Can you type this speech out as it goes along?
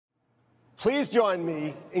Please join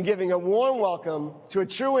me in giving a warm welcome to a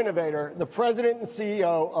true innovator, the President and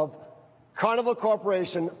CEO of Carnival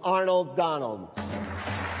Corporation, Arnold W.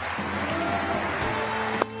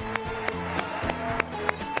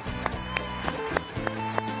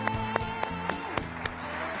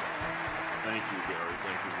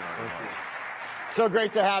 So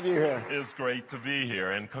great to have you here. It's great to be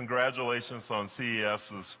here, and congratulations on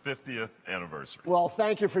CES's 50th anniversary. Well,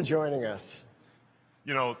 thank you for joining us.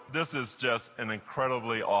 You know, this is just an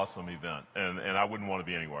incredibly awesome event, and I wouldn't want to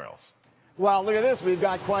be anywhere else. Well, look at this. We've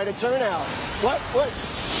got quite a turnout. What?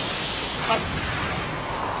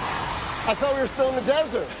 I thought we were still in the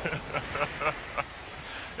desert.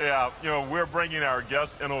 Yeah, you know, we're bringing our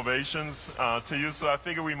guest innovations to you, so I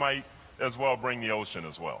figure we might as well bring the ocean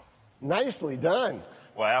as well. Nicely done.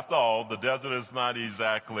 Well, after all, the desert is not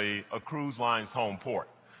exactly a cruise line's home port.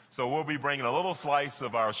 So we'll be bringing a little slice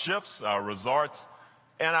of our ships, our resorts,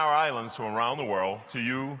 and our islands from around the world to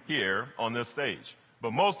you here on this stage.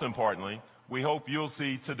 But most importantly, we hope you'll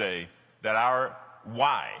see today that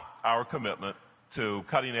our commitment to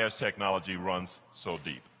cutting-edge technology runs so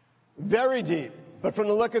deep. Very deep. But from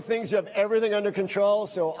the look of things, you have everything under control,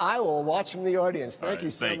 so I will watch from the audience. Thank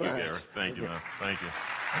you so much. Thank you, Gary. Thank you, man. Thank you.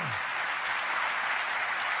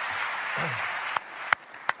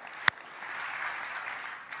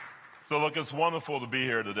 So look, it's wonderful to be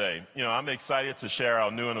here today. You know, I'm excited to share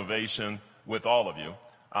our new innovation with all of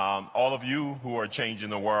you who are changing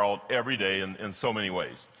the world every day in so many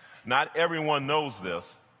ways. Not everyone knows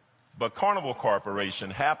this, but Carnival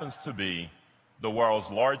Corporation happens to be the world's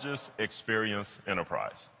largest experience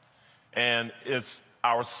enterprise. And it's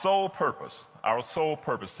our sole purpose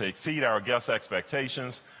to exceed our guests'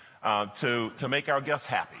 expectations, to make our guests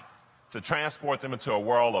happy, to transport them into a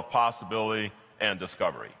world of possibility and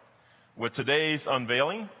discovery. With today's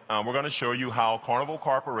unveiling, we're going to show you how Carnival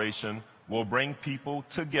Corporation will bring people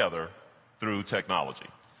together through technology.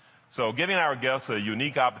 So giving our guests a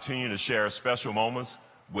unique opportunity to share special moments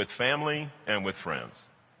with family and with friends,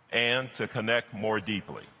 and to connect more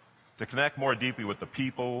deeply with the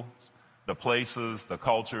people, the places, the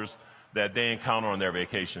cultures that they encounter on their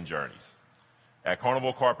vacation journeys. At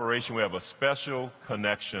Carnival Corporation, we have a special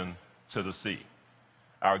connection to the sea.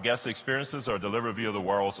 Our guest experiences are delivered via the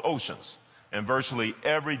world's oceans, and virtually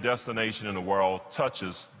every destination in the world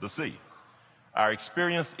touches the sea. Our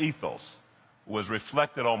experience ethos was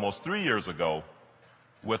reflected almost 3 years ago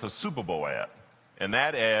with a Super Bowl ad, and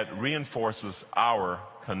that ad reinforces our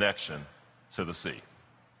connection to the sea.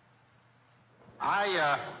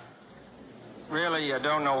 I really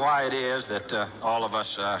don't know why it is that all of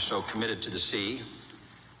us are so committed to the sea,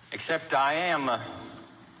 except I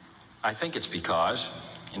think it's because,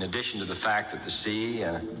 in addition to the fact that the sea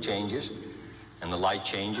changes, and the light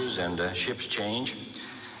changes, and ships change,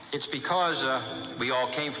 it's because we all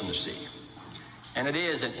came from the sea. And it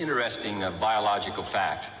is an interesting biological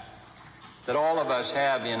fact that all of us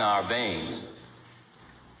have in our veins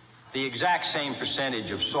the exact same percentage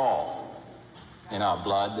of salt in our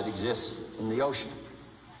blood that exists in the ocean.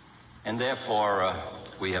 And therefore,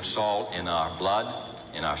 we have salt in our blood,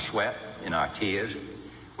 in our sweat, in our tears.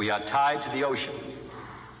 We are tied to the ocean.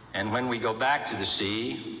 And when we go back to the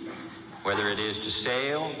sea, whether it is to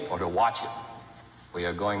sail or to watch it, we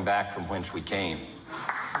are going back from whence we came.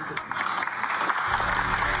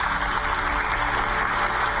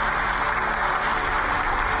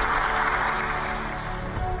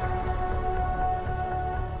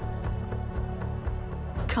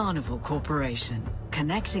 Carnival Corporation,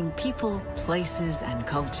 connecting people, places, and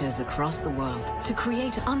cultures across the world to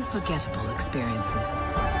create unforgettable experiences.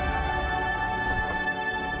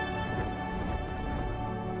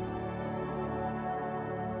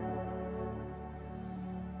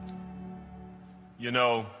 You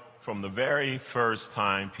know, from the very first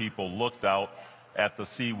time people looked out at the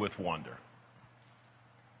sea with wonder,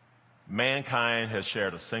 mankind has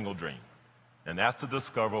shared a single dream, and that's to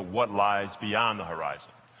discover what lies beyond the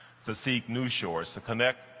horizon, to seek new shores, to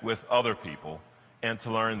connect with other people, and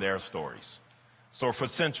to learn their stories. So for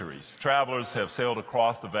centuries, travelers have sailed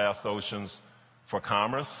across the vast oceans for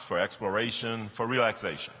commerce, for exploration, for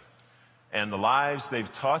relaxation. And the lives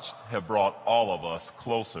they've touched have brought all of us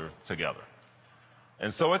closer together.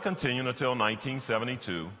 And so it continued until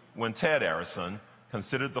 1972, when Ted Arison,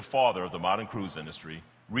 considered the father of the modern cruise industry,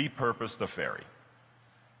 repurposed the ferry,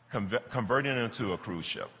 converting it into a cruise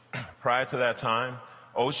ship. Prior to that time,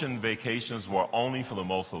 ocean vacations were only for the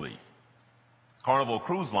most elite. Carnival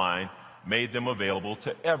Cruise Line made them available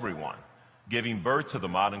to everyone, giving birth to the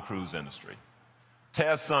modern cruise industry.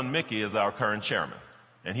 Ted's son Mickey is our current chairman,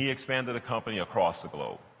 and he expanded the company across the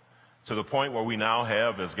globe. to the point where we now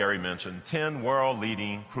have, as Gary mentioned, 10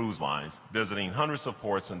 world-leading cruise lines visiting hundreds of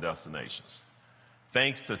ports and destinations.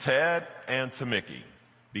 Thanks to Ted and to Mickey,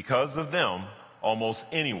 because of them, almost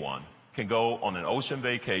anyone can go on an ocean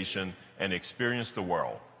vacation and experience the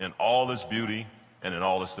world in all its beauty and in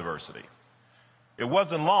all its diversity. It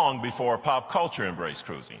wasn't long before pop culture embraced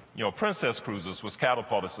cruising. You know, Princess Cruises was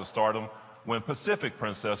catapulted to stardom when Pacific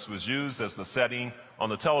Princess was used as the setting on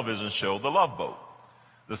the television show The Love Boat.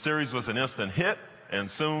 The series was an instant hit, and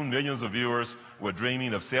soon millions of viewers were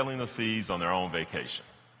dreaming of sailing the seas on their own vacation.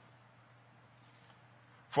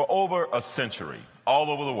 For over a century, all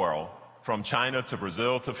over the world, from China to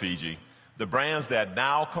Brazil to Fiji, the brands that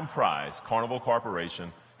now comprise Carnival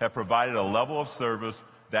Corporation have provided a level of service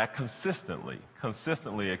that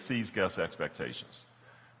consistently exceeds guest expectations.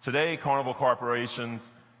 Today, Carnival Corporation's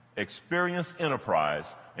experience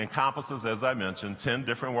enterprise encompasses, as I mentioned, 10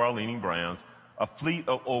 different world-leading brands, a fleet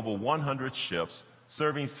of over 100 ships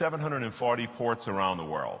serving 740 ports around the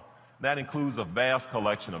world. That includes a vast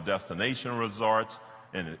collection of destination resorts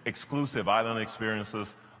and exclusive island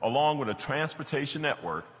experiences, along with a transportation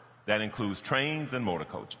network that includes trains and motor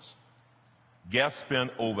coaches. Guests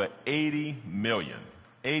spend over 80 million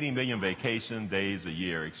vacation days a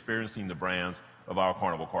year experiencing the brands of our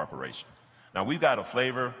Carnival Corporation. Now, we've got a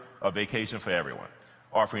flavor of vacation for everyone,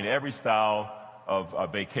 offering every style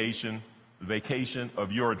of vacation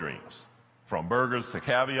of your dreams, from burgers to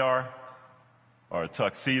caviar, or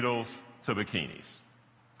tuxedos to bikinis.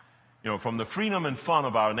 You know, from the freedom and fun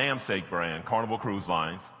of our namesake brand, Carnival Cruise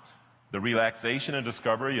Lines, the relaxation and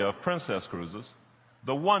discovery of Princess Cruises,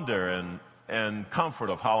 the wonder and comfort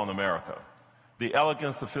of Holland America, the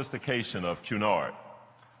elegant sophistication of Cunard,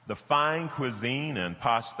 the fine cuisine and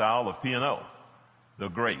posh style of P&O, the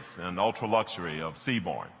grace and ultra-luxury of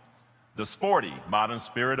Seabourn, the sporty, modern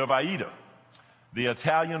spirit of Aida, the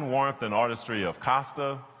Italian warmth and artistry of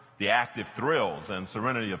Costa, the active thrills and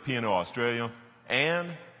serenity of P&O Australia, and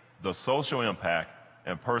the social impact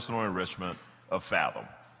and personal enrichment of Fathom.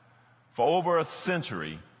 For over a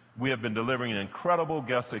century, we have been delivering incredible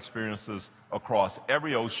guest experiences across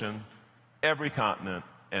every ocean, every continent,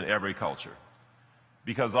 and every culture.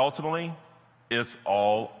 Because ultimately, it's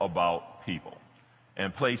all about people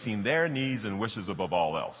and placing their needs and wishes above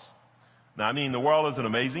all else. Now, I mean, the world is an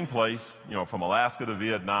amazing place, you know, from Alaska to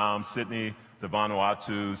Vietnam, Sydney to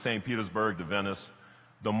Vanuatu, St. Petersburg to Venice.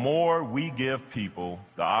 The more we give people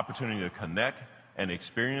the opportunity to connect and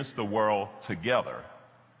experience the world together,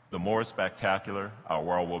 the more spectacular our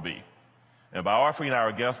world will be. And by offering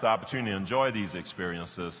our guests the opportunity to enjoy these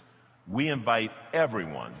experiences, we invite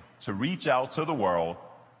everyone to reach out to the world,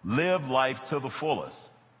 live life to the fullest,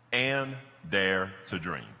 and dare to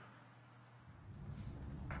dream.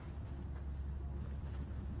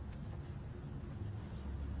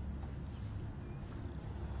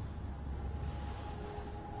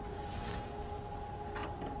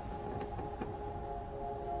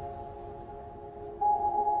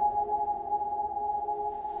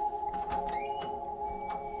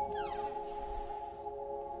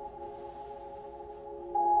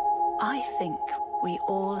 I think we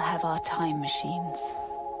all have our time machines.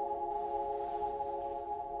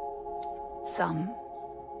 Some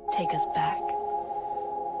take us back.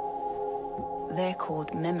 They're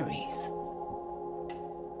called memories.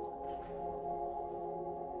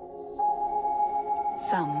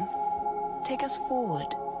 Some take us forward.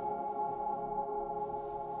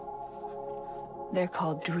 They're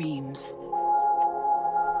called dreams.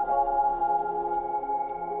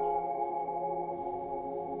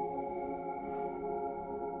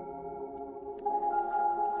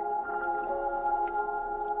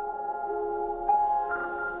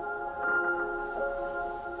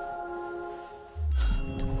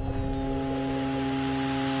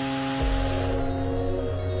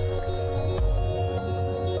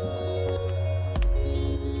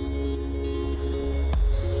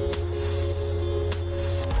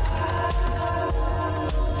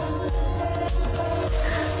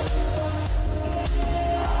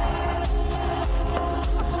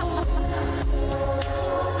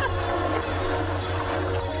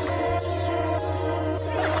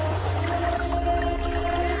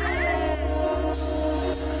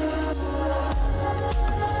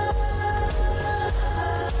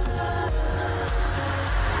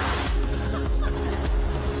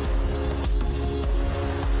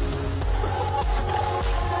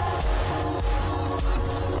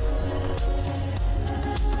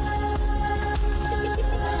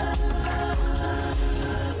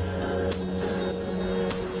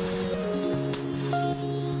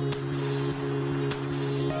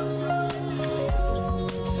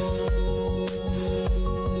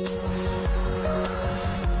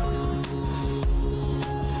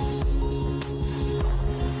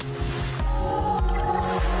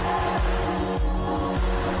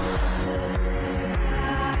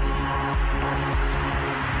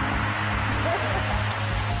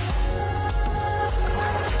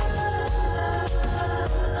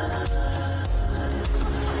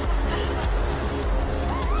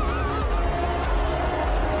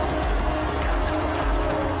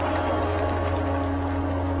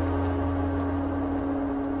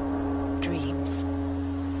 dreams.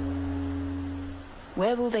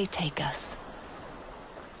 Where will they take us?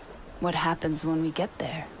 What happens when we get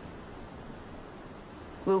there?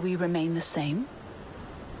 Will we remain the same?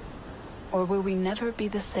 Or will we never be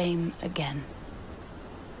the same again?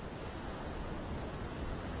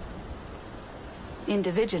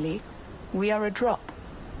 Individually, we are a drop.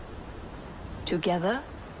 Together,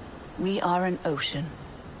 we are an ocean.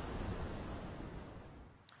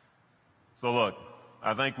 So look,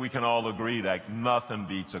 I think we can all agree that nothing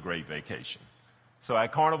beats a great vacation. So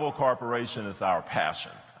at Carnival Corporation, it's our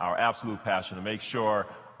passion, our absolute passion, to make sure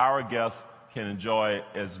our guests can enjoy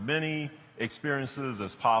as many experiences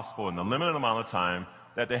as possible in the limited amount of time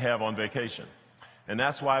that they have on vacation. And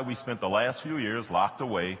that's why we spent the last few years locked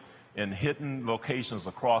away in hidden locations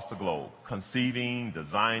across the globe, conceiving,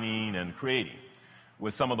 designing, and creating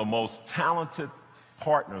with some of the most talented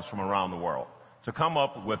partners from around the world to come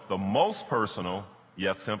up with the most personal,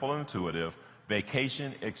 yet simple and intuitive,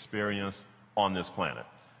 vacation experience on this planet.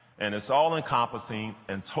 And it's all-encompassing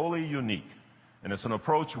and totally unique. And it's an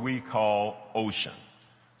approach we call Ocean.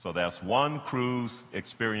 So that's One Cruise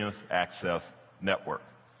Experience Access Network.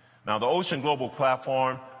 Now, the Ocean Global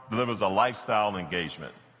Platform delivers a lifestyle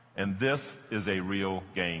engagement, and this is a real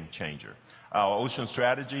game changer. Our Ocean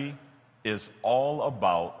strategy is all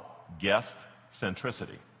about guest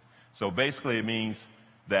centricity. So basically, it means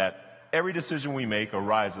that every decision we make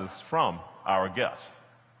arises from our guests.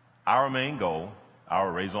 Our main goal, our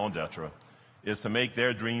raison d'etre, is to make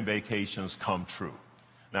their dream vacations come true.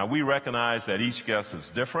 Now, we recognize that each guest is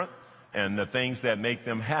different, and the things that make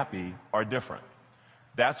them happy are different.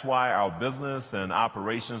 That's why our business and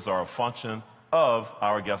operations are a function of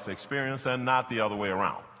our guest experience and not the other way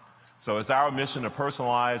around. So it's our mission to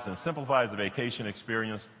personalize and simplify the vacation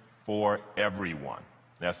experience for everyone.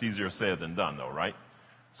 That's easier said than done, though, right?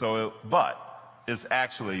 But it's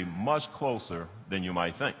actually much closer than you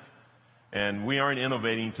might think. And we aren't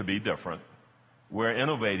innovating to be different. We're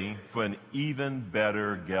innovating for an even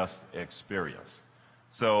better guest experience.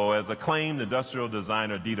 So as acclaimed industrial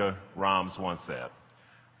designer Dieter Rams once said,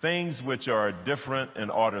 things which are different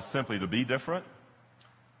in order simply to be different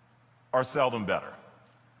are seldom better.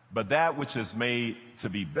 But that which is made to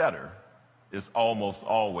be better is almost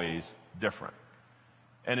always different.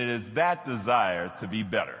 And it is that desire to be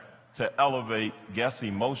better, to elevate guests'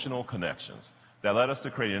 emotional connections, that led us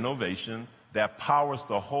to create innovation that powers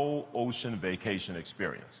the whole ocean vacation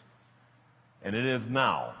experience. And it is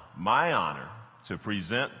now my honor to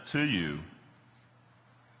present to you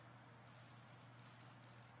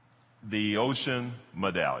the Ocean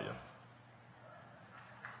Medallion.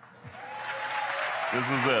 This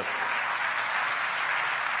is it.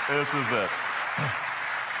 This is it.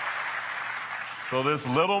 So this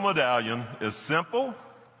little medallion is simple,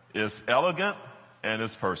 it's elegant, and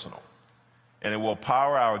it's personal. And it will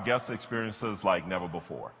power our guest experiences like never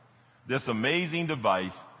before. This amazing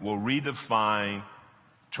device will redefine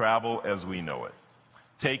travel as we know it,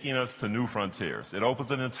 taking us to new frontiers. It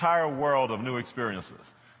opens an entire world of new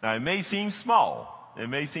experiences. Now, it may seem small,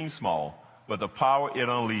 but the power it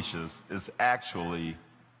unleashes is actually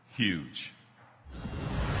huge.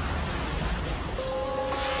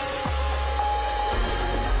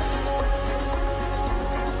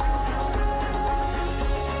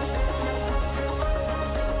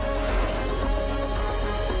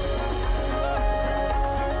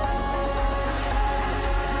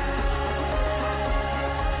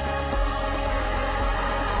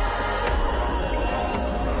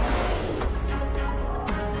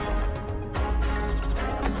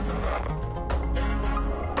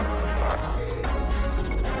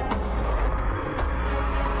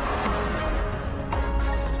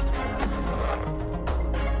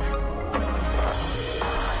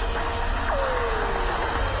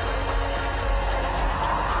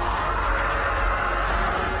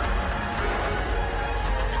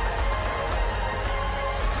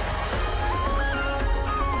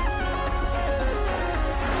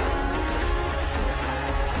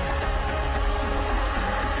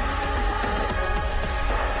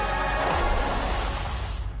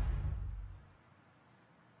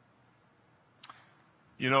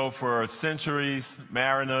 You know, for centuries,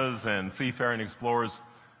 mariners and seafaring explorers,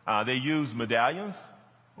 they used medallions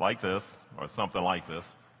like this, or something like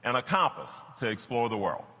this, and a compass to explore the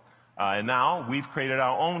world. And now we've created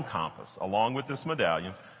our own compass, along with this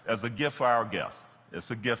medallion, as a gift for our guests.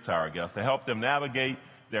 It's a gift to our guests to help them navigate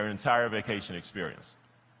their entire vacation experience.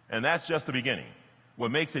 And that's just the beginning.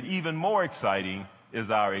 What makes it even more exciting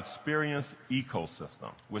is our experience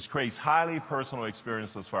ecosystem, which creates highly personal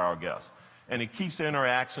experiences for our guests. And it keeps the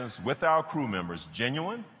interactions with our crew members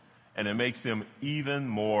genuine and it makes them even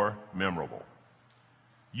more memorable.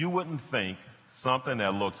 You wouldn't think something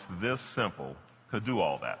that looks this simple could do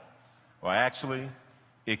all that. Well, actually,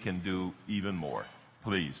 it can do even more.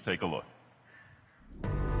 Please take a look.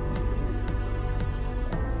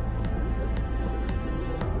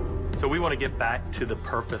 So we want to get back to the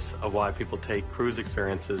purpose of why people take cruise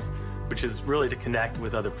experiences, which is really to connect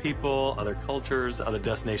with other people, other cultures, other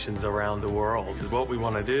destinations around the world. Because what we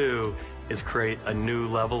want to do is create a new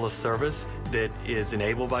level of service that is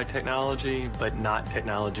enabled by technology, but not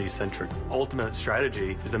technology-centric. Ultimate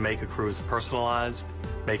strategy is to make a cruise personalized,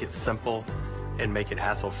 make it simple, and make it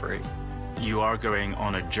hassle-free. You are going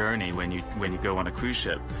on a journey when you go on a cruise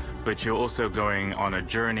ship, but you're also going on a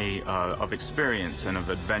journey of experience and of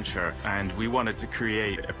adventure. And we wanted to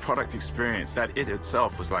create a product experience that it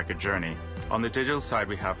itself was like a journey. On the digital side,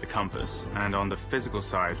 we have the compass, and on the physical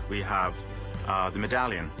side, we have the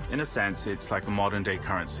medallion. In a sense, it's like a modern-day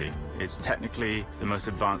currency. It's technically the most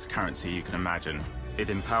advanced currency you can imagine. It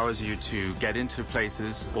empowers you to get into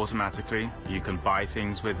places automatically. You can buy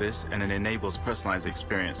things with this, and it enables personalized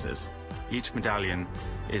experiences. Each medallion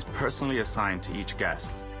is personally assigned to each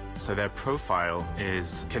guest, so their profile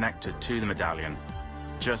is connected to the medallion.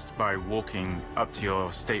 Just by walking up to your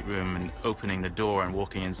stateroom and opening the door and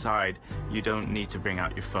walking inside, you don't need to bring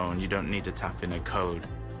out your phone, you don't need to tap in a code.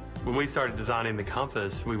 When we started designing the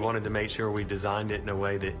compass, we wanted to make sure we designed it in a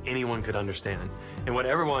way that anyone could understand. And what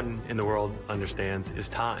everyone in the world understands is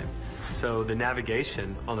time. So the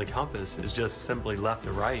navigation on the compass is just simply left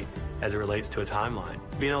to right as it relates to a timeline.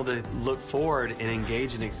 Being able to look forward and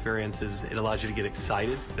engage in experiences, it allows you to get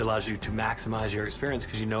excited. It allows you to maximize your experience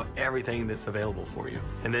because you know everything that's available for you.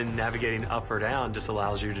 And then navigating up or down just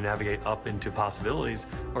allows you to navigate up into possibilities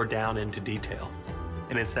or down into detail.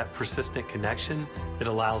 And it's that persistent connection that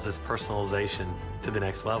allows this personalization to the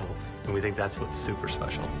next level. And we think that's what's super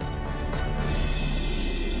special.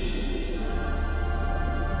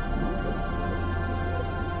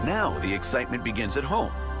 Now the excitement begins at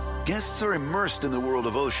home. Guests are immersed in the world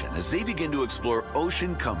of ocean as they begin to explore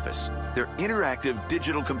Ocean Compass, their interactive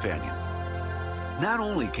digital companion. Not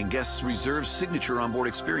only can guests reserve signature onboard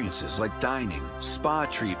experiences like dining, spa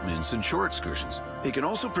treatments, and shore excursions, they can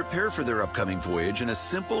also prepare for their upcoming voyage in a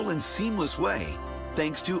simple and seamless way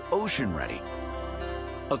thanks to Ocean Ready.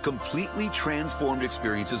 A completely transformed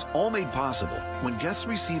experience is all made possible when guests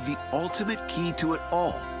receive the ultimate key to it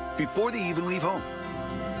all before they even leave home.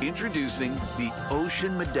 Introducing the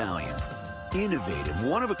Ocean Medallion, innovative,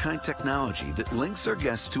 one-of-a-kind technology that links our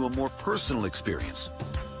guests to a more personal experience.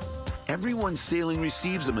 Everyone sailing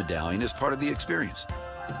receives a medallion as part of the experience,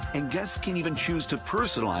 and guests can even choose to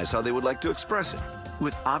personalize how they would like to express it,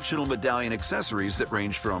 with optional medallion accessories that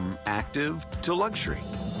range from active to luxury.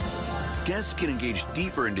 Guests can engage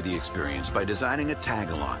deeper into the experience by designing a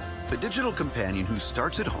tag-along, a digital companion who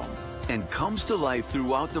starts at home and comes to life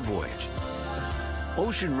throughout the voyage.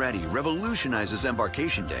 Ocean Ready revolutionizes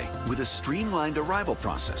embarkation day with a streamlined arrival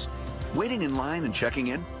process. Waiting in line and checking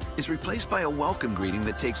in is replaced by a welcome greeting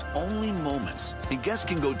that takes only moments, and guests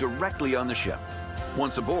can go directly on the ship.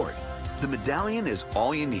 Once aboard, the medallion is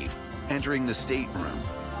all you need. Entering the stateroom,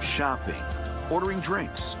 shopping, ordering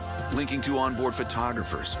drinks, linking to onboard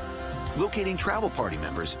photographers, locating travel party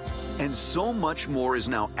members, and so much more is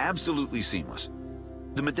now absolutely seamless.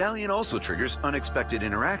 The medallion also triggers unexpected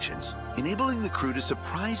interactions, enabling the crew to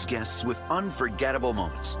surprise guests with unforgettable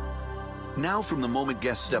moments. Now, from the moment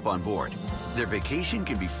guests step on board, their vacation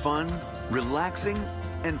can be fun, relaxing,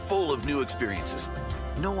 and full of new experiences.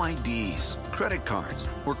 No IDs, credit cards,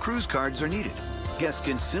 or cruise cards are needed. Guests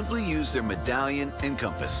can simply use their medallion and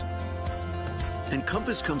compass. And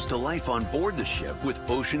Compass comes to life on board the ship with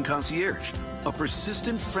Ocean Concierge, a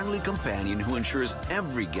persistent, friendly companion who ensures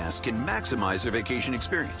every guest can maximize their vacation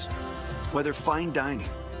experience. Whether fine dining,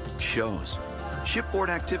 shows, shipboard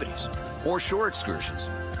activities, or shore excursions,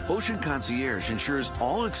 Ocean Concierge ensures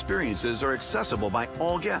all experiences are accessible by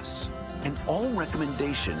all guests, and all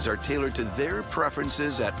recommendations are tailored to their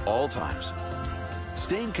preferences at all times.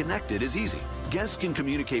 Staying connected is easy. Guests can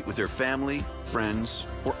communicate with their family, friends,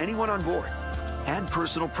 or anyone on board. Add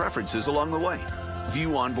personal preferences along the way,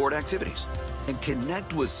 view onboard activities, and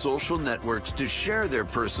connect with social networks to share their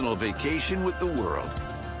personal vacation with the world.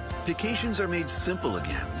 Vacations are made simple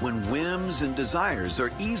again when whims and desires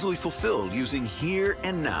are easily fulfilled using Here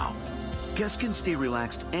and Now. Guests can stay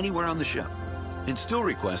relaxed anywhere on the ship and still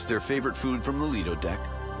request their favorite food from the Lido deck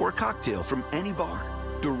or a cocktail from any bar,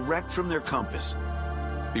 direct from their compass.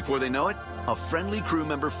 Before they know it, a friendly crew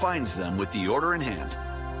member finds them with the order in hand.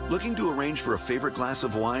 Looking to arrange for a favorite glass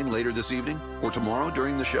of wine later this evening or tomorrow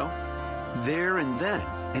during the show? There and then,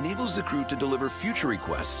 enables the crew to deliver future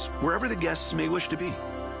requests wherever the guests may wish to be.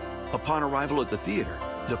 Upon arrival at the theater,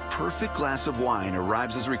 the perfect glass of wine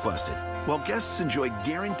arrives as requested, while guests enjoy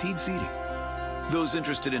guaranteed seating. Those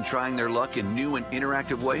interested in trying their luck in new and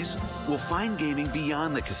interactive ways will find gaming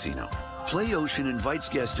beyond the casino. PlayOcean invites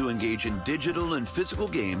guests to engage in digital and physical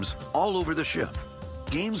games all over the ship.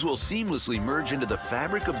 Games will seamlessly merge into the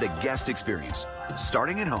fabric of the guest experience,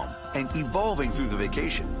 starting at home and evolving through the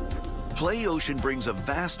vacation. PlayOcean brings a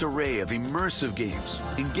vast array of immersive games,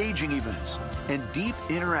 engaging events, and deep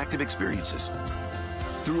interactive experiences.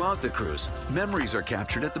 Throughout the cruise, memories are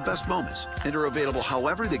captured at the best moments and are available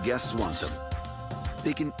however the guests want them.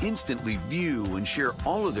 They can instantly view and share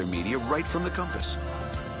all of their media right from the compass.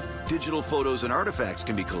 Digital photos and artifacts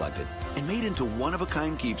can be collected and made into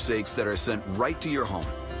one-of-a-kind keepsakes that are sent right to your home.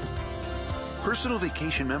 Personal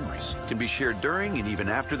vacation memories can be shared during and even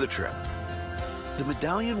after the trip. The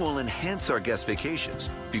medallion will enhance our guest vacations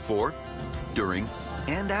before, during,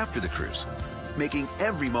 and after the cruise, making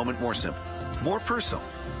every moment more simple, more personal,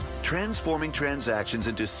 transforming transactions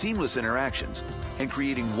into seamless interactions and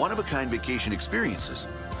creating one-of-a-kind vacation experiences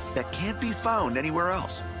that can't be found anywhere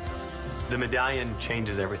else. The medallion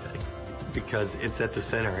changes everything because it's at the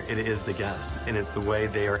center. It is the guest, and it's the way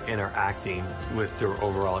they are interacting with their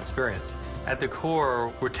overall experience. At the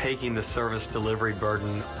core, we're taking the service delivery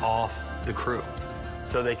burden off the crew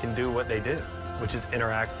so they can do what they do, which is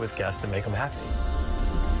interact with guests and make them happy.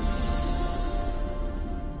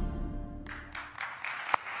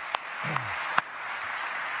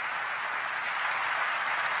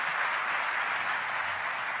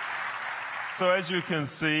 So as you can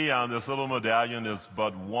see, this little medallion is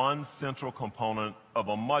but one central component of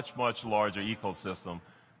a much, much larger ecosystem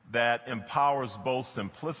that empowers both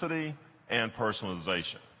simplicity and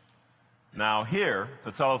personalization. Now here,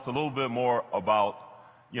 to tell us a little bit more about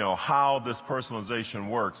how this personalization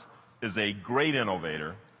works, is a great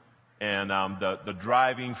innovator and the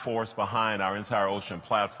driving force behind our entire Ocean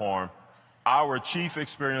platform, our Chief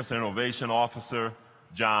Experience and Innovation Officer,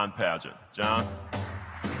 John Padgett. John?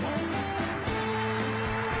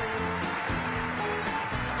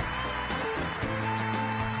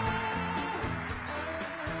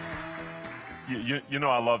 You know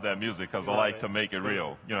I love that music because I like to make it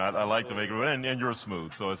real. I like to make it real, and you're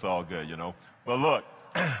smooth, so it's all good, But look,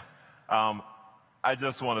 I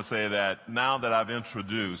just want to say that now that I've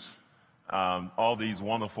introduced all these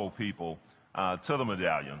wonderful people to the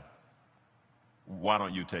medallion, why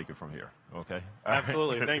don't you take it from here, okay?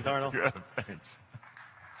 Absolutely. Thanks, Arnold. Good, thanks.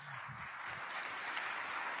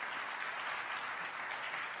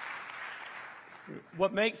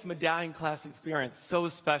 What makes Medallion Class Experience so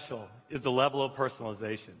special is the level of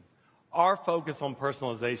personalization. Our focus on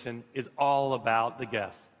personalization is all about the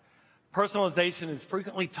guest. Personalization is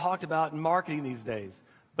frequently talked about in marketing these days,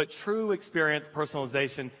 but true experience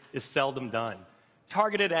personalization is seldom done.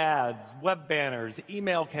 Targeted ads, web banners,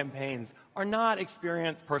 email campaigns are not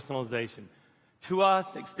experience personalization. To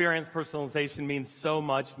us, experience personalization means so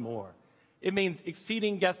much more. It means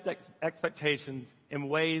exceeding guest expectations in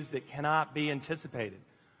ways that cannot be anticipated.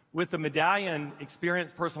 With the medallion,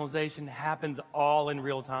 experience personalization happens all in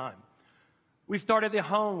real time. We start at the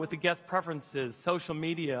home with the guest preferences, social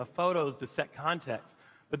media, photos to set context,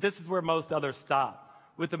 but this is where most others stop.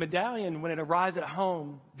 With the medallion, when it arrives at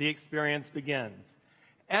home, the experience begins.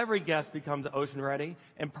 Every guest becomes ocean ready,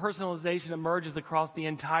 and personalization emerges across the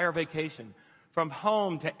entire vacation, from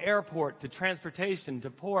home to airport to transportation to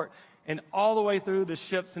port, and all the way through the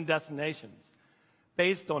ships and destinations.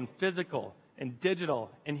 Based on physical and digital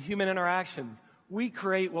and human interactions, we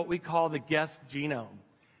create what we call the guest genome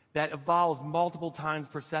that evolves multiple times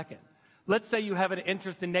per second. Let's say you have an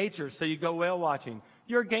interest in nature, so you go whale watching.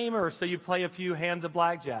 You're a gamer, so you play a few hands of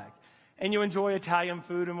blackjack. And you enjoy Italian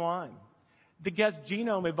food and wine. The guest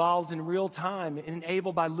genome evolves in real time,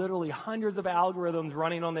 enabled by literally hundreds of algorithms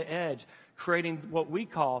running on the edge, creating what we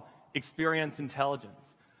call experience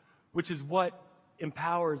intelligence, which is what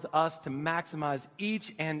empowers us to maximize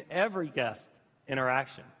each and every guest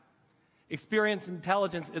interaction. Experience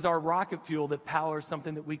intelligence is our rocket fuel that powers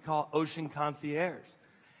something that we call Ocean Concierge.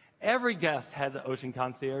 Every guest has an Ocean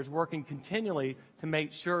Concierge working continually to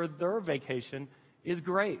make sure their vacation is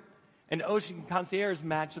great. And Ocean Concierge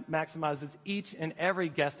maximizes each and every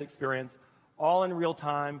guest experience, all in real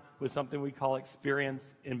time with something we call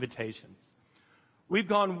experience invitations. We've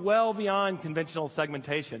gone well beyond conventional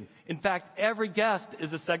segmentation. In fact, every guest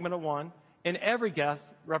is a segment of one, and every guest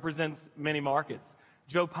represents many markets.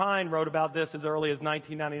 Joe Pine wrote about this as early as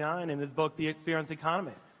 1999 in his book, The Experience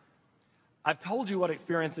Economy. I've told you what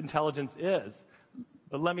experience intelligence is,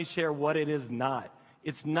 but let me share what it is not.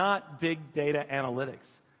 It's not big data analytics.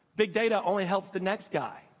 Big data only helps the next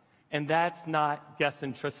guy, and that's not guest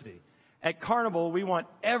centricity. At Carnival, we want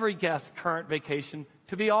every guest's current vacation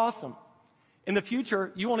to be awesome. In the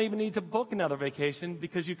future, you won't even need to book another vacation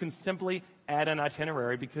because you can simply add an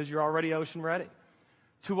itinerary because you're already ocean ready.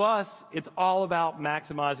 To us, it's all about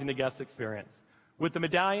maximizing the guest experience. With the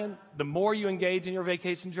Medallion, the more you engage in your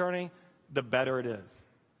vacation journey, the better it is.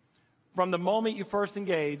 From the moment you first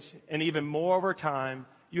engage, and even more over time,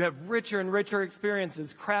 you have richer and richer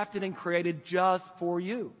experiences crafted and created just for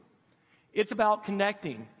you. It's about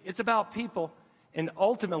connecting, it's about people, and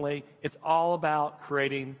ultimately, it's all about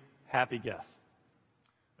creating happy guests.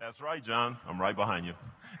 That's right, John. I'm right behind you.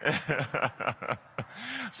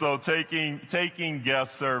 So taking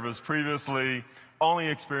guest service previously only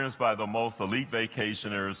experienced by the most elite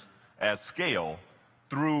vacationers at scale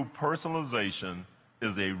through personalization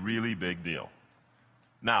is a really big deal.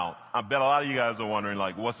 Now, I bet a lot of you guys are wondering,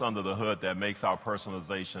 like, what's under the hood that makes our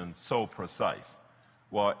personalization so precise?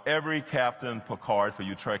 Well, every Captain Picard for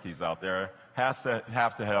you Trekkies out there has to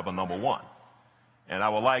have a number one. And I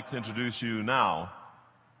would like to introduce you now,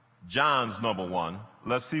 John's number one.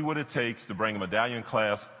 Let's see what it takes to bring a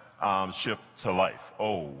Medallion-class ship to life.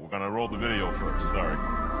 Oh, we're going to roll the video first. Sorry.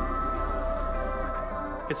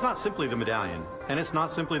 It's not simply the Medallion, and it's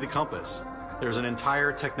not simply the compass. There's an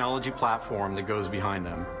entire technology platform that goes behind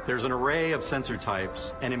them. There's an array of sensor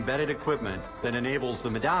types and embedded equipment that enables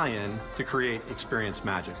the Medallion to create experience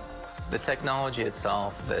magic. The technology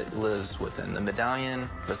itself that lives within the Medallion,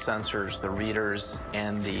 the sensors, the readers,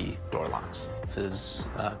 and the door locks is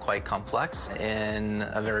quite complex in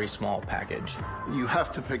a very small package. You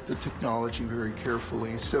have to pick the technology very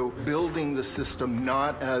carefully. So building the system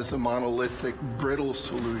not as a monolithic, brittle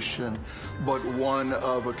solution, but one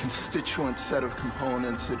of a constituent set of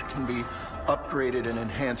components that can be upgraded and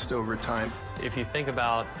enhanced over time. If you think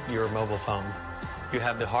about your mobile phone, you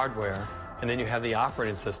have the hardware, and then you have the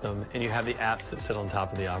operating system, and you have the apps that sit on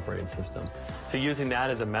top of the operating system. So using that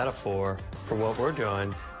as a metaphor for what we're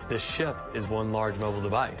doing, this ship is one large mobile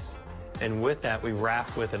device. And with that, we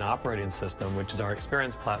wrap with an operating system, which is our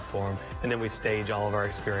experience platform, and then we stage all of our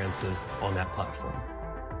experiences on that platform.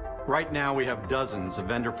 Right now, we have dozens of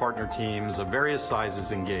vendor partner teams of various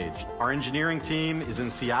sizes engaged. Our engineering team is in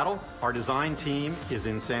Seattle. Our design team is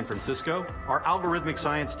in San Francisco. Our algorithmic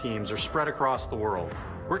science teams are spread across the world.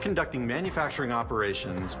 We're conducting manufacturing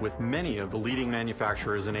operations with many of the leading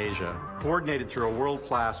manufacturers in Asia, coordinated through a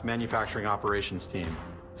world-class manufacturing operations team.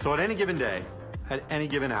 So at any given day, at any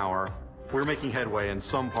given hour, we're making headway in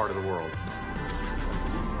some part of the world.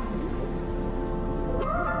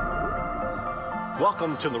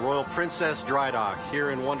 Welcome to the Royal Princess Dry Dock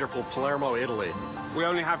here in wonderful Palermo, Italy. We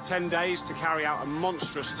only have 10 days to carry out a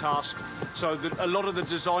monstrous task, so a lot of the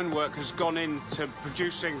design work has gone into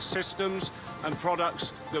producing systems and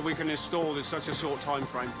products that we can install in such a short time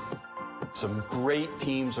frame. Some great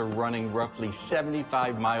teams are running roughly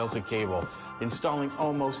 75 miles of cable, installing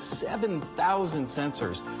almost 7,000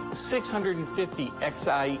 sensors, 650 XI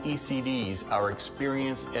ECDs, our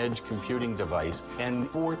Experience Edge computing device, and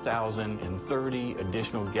 4,030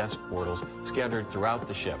 additional guest portals scattered throughout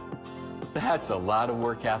the ship. That's a lot of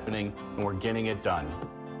work happening, and we're getting it done.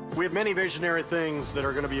 We have many visionary things that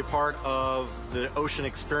are going to be a part of the ocean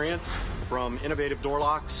experience, from innovative door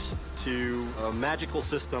locks to a magical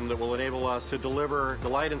system that will enable us to deliver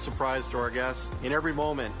delight and surprise to our guests in every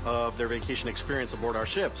moment of their vacation experience aboard our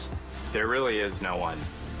ships. There really is no one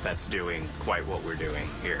that's doing quite what we're doing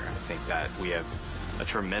here. I think that we have a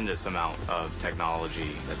tremendous amount of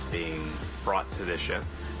technology that's being brought to this ship.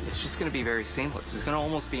 It's just going to be very seamless. It's going to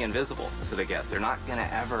almost be invisible to the guests. They're not going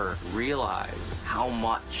to ever realize how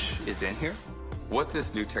much is in here. What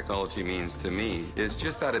this new technology means to me is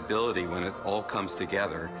just that ability when it all comes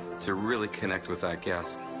together to really connect with that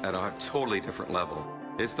guest at a totally different level.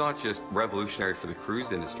 It's not just revolutionary for the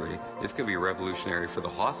cruise industry, it's going to be revolutionary for the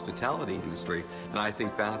hospitality industry, and I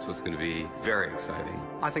think that's what's going to be very exciting.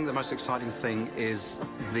 I think the most exciting thing is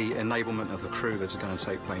the enablement of the crew that's going to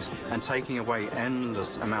take place, and taking away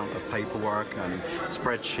endless amount of paperwork and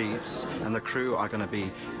spreadsheets, and the crew are going to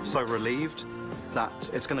be so relieved that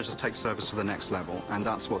it's going to just take service to the next level, and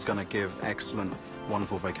that's what's going to give excellent,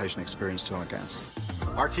 wonderful vacation experience to our guests.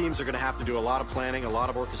 Our teams are going to have to do a lot of planning, a lot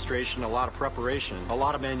of orchestration, a lot of preparation, a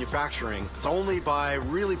lot of manufacturing. It's only by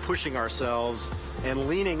really pushing ourselves and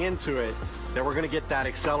leaning into it that we're going to get that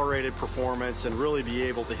accelerated performance and really be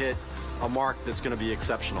able to hit a mark that's going to be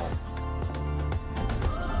exceptional.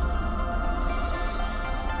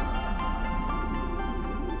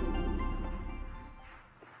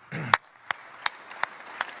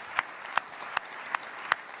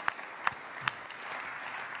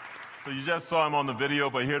 So you just saw him on the video,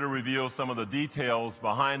 but here to reveal some of the details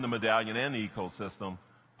behind the medallion and the ecosystem,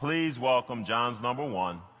 please welcome John's number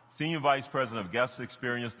one, Senior Vice President of Guest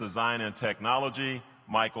Experience Design and Technology,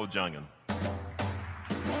 Michael Jungen.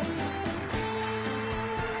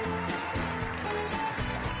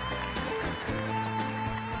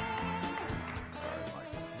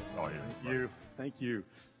 Thank you.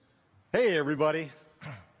 Hey, everybody.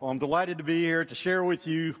 Well, I'm delighted to be here to share with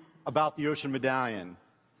you about the Ocean Medallion.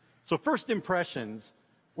 So first impressions,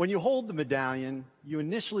 when you hold the medallion, you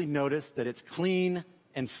initially notice that it's clean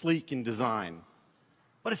and sleek in design.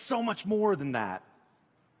 But it's so much more than that.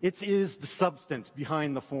 It is the substance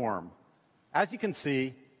behind the form. As you can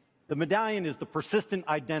see, the medallion is the persistent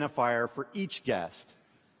identifier for each guest.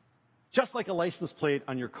 Just like a license plate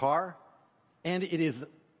on your car, and it is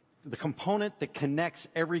the component that connects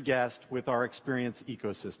every guest with our experience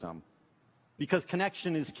ecosystem. Because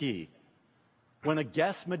connection is key. When a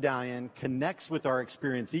guest medallion connects with our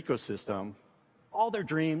experience ecosystem, all their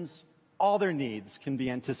dreams, all their needs can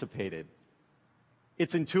be anticipated.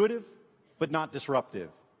 It's intuitive, but not disruptive.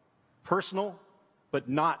 Personal, but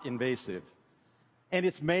not invasive. And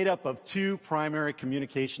it's made up of two primary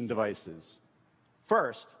communication devices.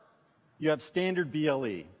 First, you have standard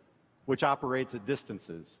BLE, which operates at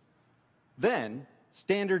distances. Then,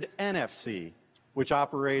 standard NFC, which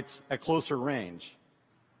operates at closer range.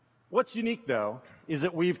 What's unique, though, is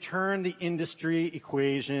that we've turned the industry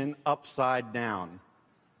equation upside down.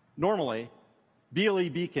 Normally, BLE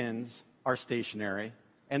beacons are stationary,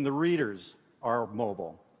 and the readers are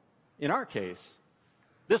mobile. In our case,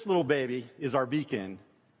 this little baby is our beacon.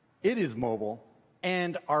 It is mobile,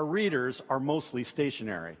 and our readers are mostly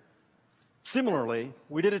stationary. Similarly,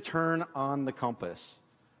 we did a turn on the compass,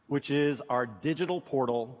 which is our digital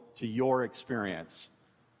portal to your experience.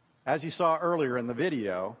 As you saw earlier in the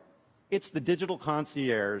video, it's the digital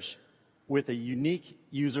concierge with a unique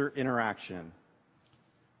user interaction.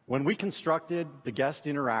 When we constructed the guest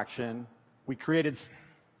interaction, we created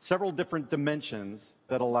several different dimensions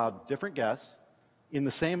that allowed different guests in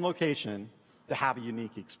the same location to have a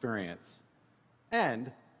unique experience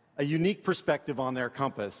and a unique perspective on their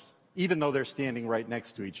compass, even though they're standing right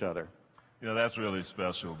next to each other. You know, that's really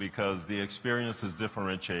special because the experience is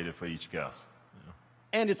differentiated for each guest.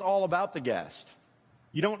 And it's all about the guest.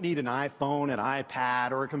 You don't need an iPhone, an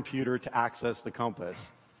iPad, or a computer to access the compass.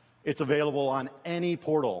 It's available on any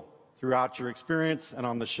portal throughout your experience and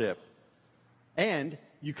on the ship. And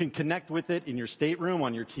you can connect with it in your stateroom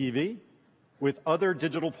on your TV, with other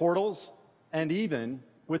digital portals, and even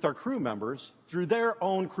with our crew members through their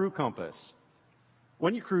own crew compass.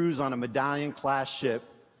 When you cruise on a Medallion-class ship,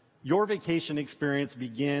 your vacation experience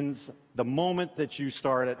begins the moment that you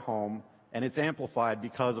start at home, and it's amplified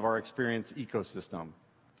because of our experience ecosystem.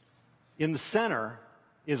 In the center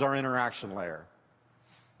is our interaction layer,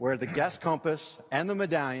 where the guest compass and the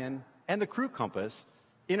medallion and the crew compass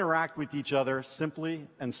interact with each other simply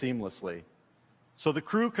and seamlessly. So the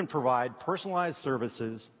crew can provide personalized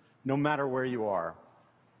services no matter where you are.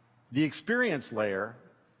 The experience layer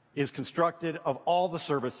is constructed of all the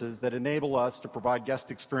services that enable us to provide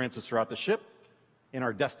guest experiences throughout the ship, in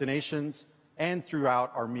our destinations, and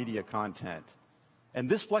throughout our media content. And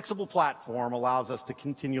this flexible platform allows us to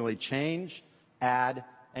continually change, add,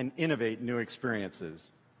 and innovate new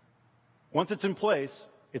experiences. Once it's in place,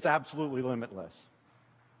 it's absolutely limitless.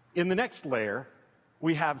 In the next layer,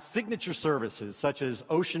 we have signature services such as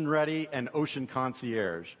Ocean Ready and Ocean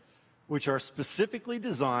Concierge, which are specifically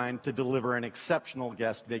designed to deliver an exceptional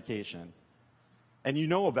guest vacation. And you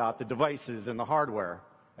know about the devices and the hardware,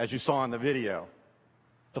 as you saw in the video.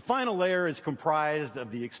 The final layer is comprised of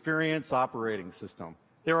the experience operating system.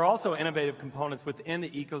 There are also innovative components within the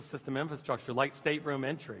ecosystem infrastructure, like stateroom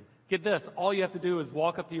entry. Get this, all you have to do is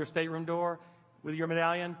walk up to your stateroom door with your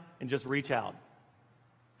medallion and just reach out.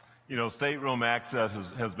 You know, stateroom access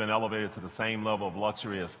has been elevated to the same level of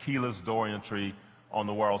luxury as keyless door entry on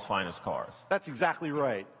the world's finest cars. That's exactly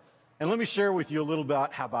right. And let me share with you a little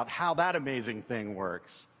bit about how that amazing thing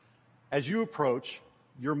works. As you approach,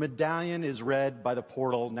 your medallion is read by the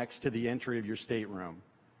portal next to the entry of your stateroom.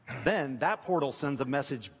 Then that portal sends a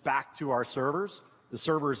message back to our servers. The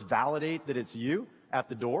servers validate that it's you at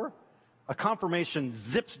the door. A confirmation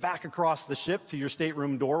zips back across the ship to your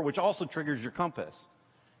stateroom door, which also triggers your compass.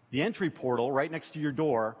 The entry portal right next to your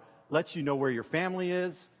door lets you know where your family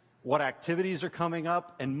is, what activities are coming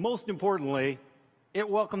up, and most importantly, it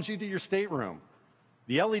welcomes you to your stateroom.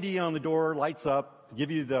 The LED on the door lights up to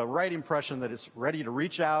give you the right impression that it's ready to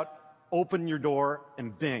reach out, open your door,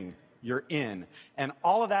 and bing, you're in. And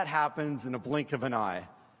all of that happens in a blink of an eye.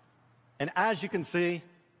 And as you can see,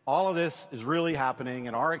 All of this is really happening,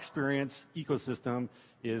 and our experience ecosystem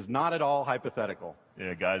is not at all hypothetical.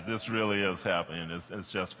 Yeah, guys, this really is happening.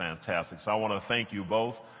 It's just fantastic. So I want to thank you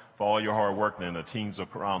both for all your hard work and the teams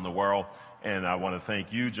around the world. And I want to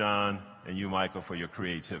thank you, John, and you, Michael, for your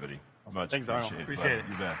creativity. Much Thanks, Arnold. appreciated. Appreciate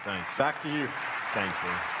it. You bet. Thanks. Back to you. Thanks,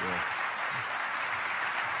 man. Yeah.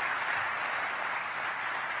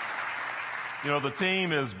 You know, the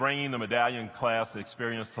team is bringing the medallion class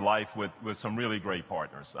experience to life with some really great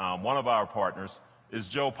partners. One of our partners is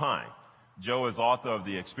Joe Pine. Joe is author of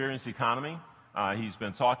The Experience Economy. He's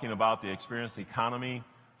been talking about the experience economy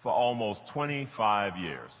for almost 25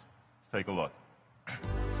 years. Let's take a look.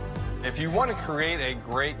 If you want to create a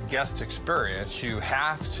great guest experience, you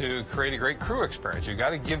have to create a great crew experience. You've got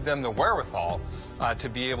to give them the wherewithal to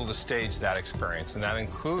be able to stage that experience. And that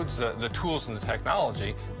includes the tools and the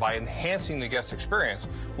technology. By enhancing the guest experience,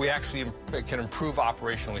 we actually can improve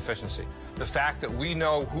operational efficiency. The fact that we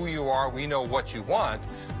know who you are, we know what you want,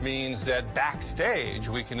 means that backstage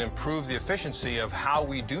we can improve the efficiency of how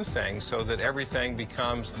we do things so that everything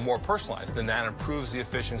becomes more personalized. And that improves the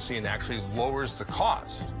efficiency and actually lowers the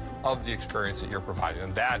cost of the experience that you're providing,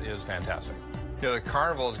 and that is fantastic. You know, the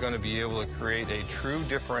Carnival is going to be able to create a true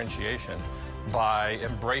differentiation by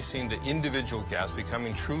embracing the individual guest,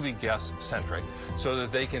 becoming truly guest-centric, so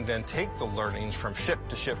that they can then take the learnings from ship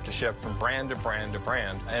to ship to ship, from brand to brand to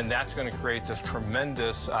brand, and that's going to create this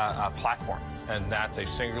tremendous platform, and that's a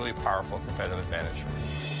singularly powerful competitive advantage.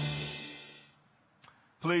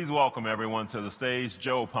 Please welcome everyone to the stage,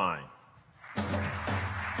 Joe Pine.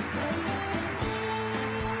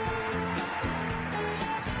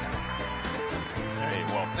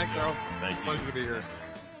 Thanks, Arnold. Thank you. Pleasure to be here.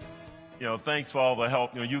 You know, thanks for all the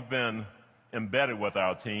help. You know, you've been embedded with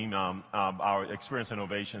our team, our experience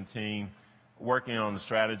innovation team, working on the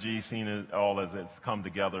strategy, seeing it all as it's come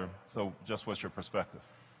together. So just what's your perspective?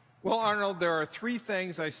 Well, Arnold, there are three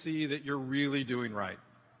things I see that you're really doing right.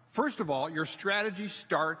 First of all, your strategy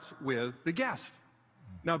starts with the guest.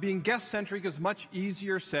 Now, being guest-centric is much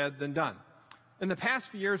easier said than done. In the past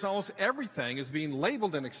few years, almost everything is being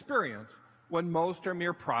labeled an experience when most are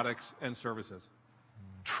mere products and services.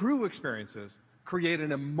 True experiences create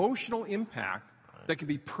an emotional impact that can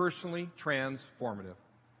be personally transformative.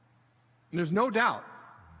 And there's no doubt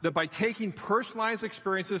that by taking personalized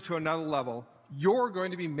experiences to another level, you're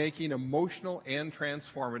going to be making emotional and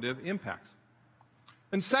transformative impacts.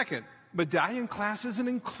 And second, medallion class is an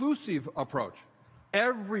inclusive approach.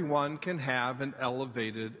 Everyone can have an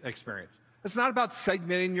elevated experience. It's not about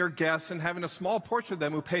segmenting your guests and having a small portion of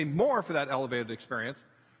them who pay more for that elevated experience.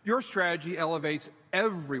 Your strategy elevates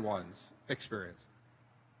everyone's experience.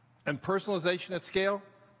 And personalization at scale,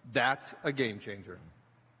 that's a game changer.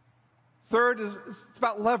 Third is it's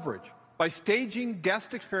about leverage. By staging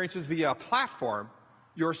guest experiences via a platform,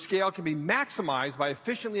 your scale can be maximized by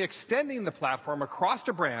efficiently extending the platform across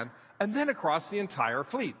the brand and then across the entire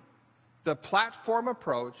fleet. The platform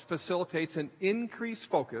approach facilitates an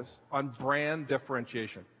increased focus on brand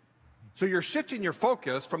differentiation. So you're shifting your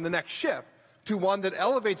focus from the next ship to one that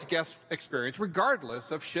elevates guest experience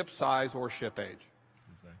regardless of ship size or ship age.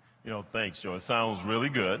 You know, thanks, Joe. It sounds really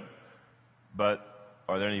good, but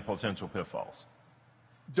are there any potential pitfalls?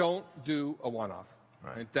 Don't do a one-off.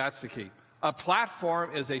 Right? That's the key. A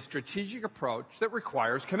platform is a strategic approach that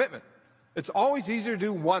requires commitment. It's always easier to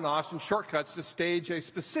do one-offs and shortcuts to stage a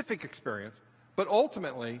specific experience, but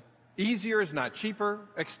ultimately, easier is not cheaper,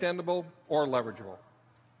 extendable, or leverageable.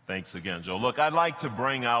 Thanks again, Joe. Look, I'd like to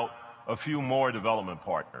bring out a few more development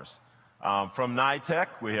partners. From NITEC,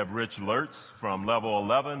 we have Rich Lertz. From Level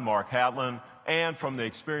 11, Mark Hadlin. And from the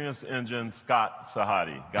Experience Engine, Scott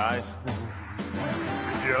Sahadi. Guys?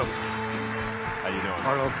 Joe. How you doing?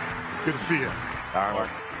 Arnold, good to see you. Arnold.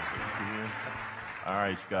 All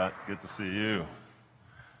right, Scott, good to see you.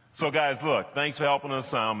 So guys, look, thanks for helping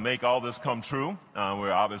us make all this come true.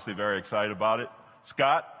 We're obviously very excited about it.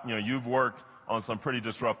 Scott, you know, you've worked on some pretty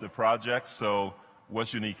disruptive projects, so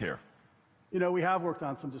what's unique here? You know, we have worked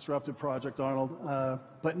on some disruptive projects, Arnold,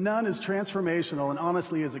 but none as transformational and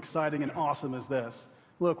honestly as exciting and awesome as this.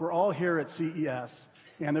 Look, we're all here at CES,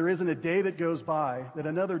 and there isn't a day that goes by that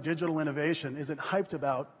another digital innovation isn't hyped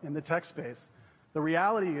about in the tech space. The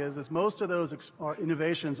reality is most of those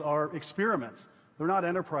innovations are experiments. They're not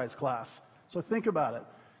enterprise class. So think about it.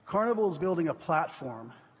 Carnival is building a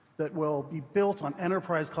platform that will be built on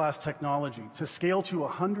enterprise class technology to scale to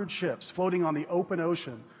 100 ships floating on the open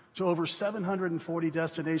ocean to over 740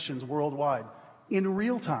 destinations worldwide in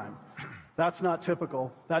real time. That's not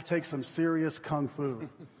typical. That takes some serious kung fu.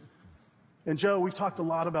 And Joe, we've talked a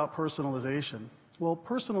lot about personalization. Well,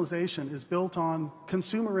 personalization is built on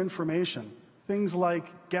consumer information. things like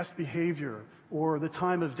guest behavior or the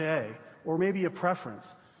time of day or maybe a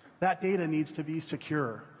preference. That data needs to be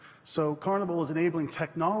secure. So Carnival is enabling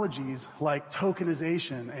technologies like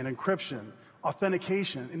tokenization and encryption,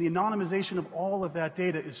 authentication, and the anonymization of all of that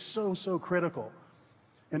data is so, so critical.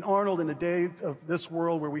 And Arnold, in a day of this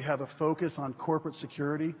world where we have a focus on corporate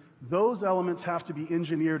security, those elements have to be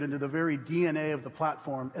engineered into the very DNA of the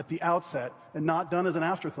platform at the outset and not done as an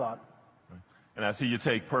afterthought. And I see you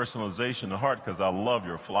take personalization to heart because I love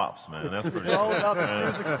your flops, man. That's pretty It's all about the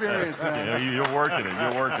cruise experience, man. You're working it.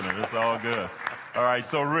 You're working it. It's all good. All right,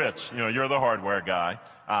 so Rich, you're the hardware guy.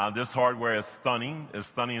 This hardware is stunning. It's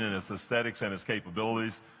stunning in its aesthetics and its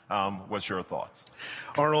capabilities. What's your thoughts?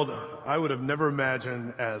 Arnold, I would have never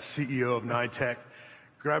imagined as CEO of NYTEC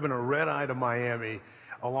grabbing a red-eye to Miami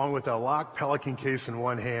along with a locked Pelican case in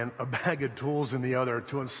one hand, a bag of tools in the other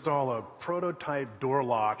to install a prototype door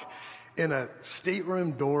lock in a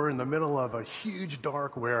stateroom door in the middle of a huge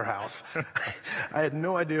dark warehouse. I had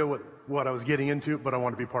no idea what I was getting into, but I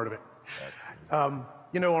wanted to be part of it.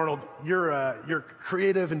 Arnold, your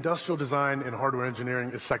creative industrial design and hardware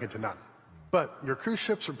engineering is second to none. But your cruise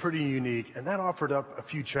ships are pretty unique, and that offered up a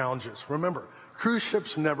few challenges. Remember, cruise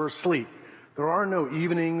ships never sleep. There are no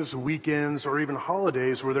evenings, weekends, or even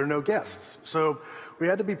holidays where there are no guests. So we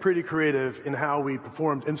had to be pretty creative in how we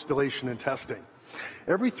performed installation and testing.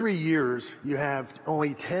 Every 3 years, you have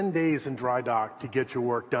only 10 days in dry dock to get your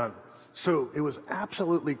work done. So it was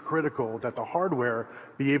absolutely critical that the hardware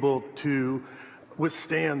be able to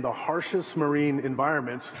withstand the harshest marine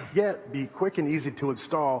environments, yet be quick and easy to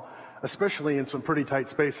install, especially in some pretty tight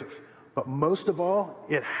spaces. But most of all,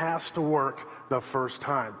 it has to work the first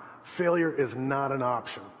time. Failure is not an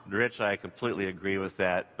option. Rich, I completely agree with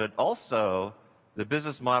that. But also, the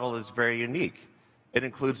business model is very unique. It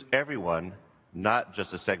includes everyone, not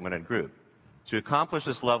just a segmented group. To accomplish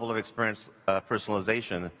this level of experience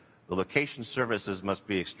personalization, the location services must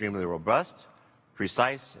be extremely robust,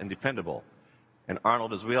 precise, and dependable. And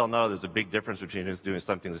Arnold, as we all know, there's a big difference between doing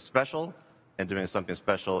something special and doing something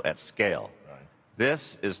special at scale. Right.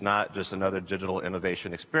 This is not just another digital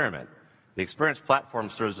innovation experiment. The experience platform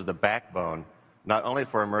serves as the backbone, not only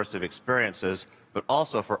for immersive experiences, but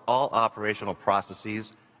also for all operational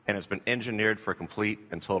processes, and it's been engineered for complete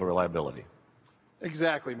and total reliability.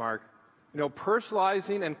 Exactly, Mark.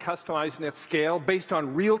 Personalizing and customizing at scale based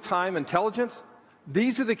on real-time intelligence,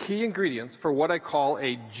 these are the key ingredients for what I call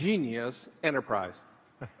a genius enterprise.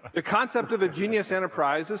 The concept of a genius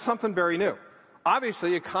enterprise is something very new.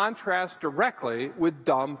 Obviously, it contrasts directly with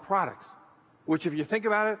dumb products, which, if you think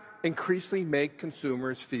about it, increasingly make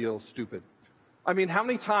consumers feel stupid. I mean, how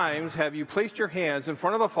many times have you placed your hands in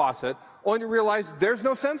front of a faucet only to realize there's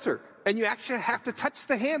no sensor, and you actually have to touch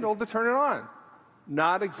the handle to turn it on?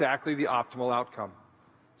 Not exactly the optimal outcome.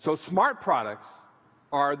 So smart products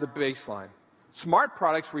are the baseline. Smart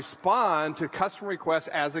products respond to customer requests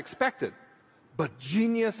as expected, but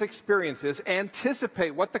genius experiences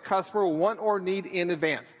anticipate what the customer will want or need in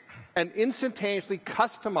advance and instantaneously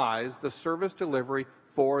customize the service delivery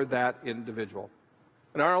for that individual.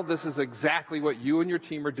 And Arnold, this is exactly what you and your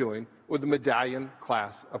team are doing with the Medallion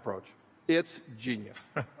class approach. It's genius.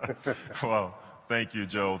 Well, thank you,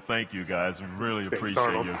 Joe. Thank you, guys. We really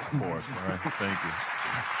appreciate your support. All right, thank you.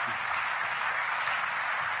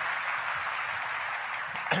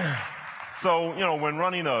 So, when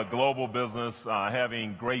running a global business,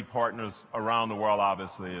 having great partners around the world,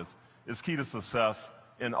 obviously, is key to success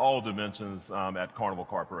in all dimensions at Carnival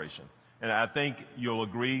Corporation. And I think you'll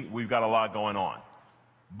agree we've got a lot going on.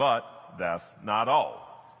 But that's not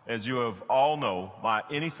all. As you have all know,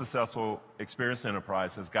 any successful experience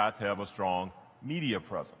enterprise has got to have a strong media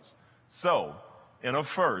presence. So, in a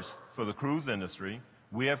first for the cruise industry,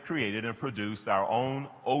 we have created and produced our own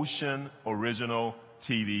Ocean original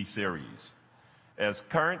TV series. As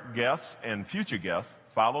current guests and future guests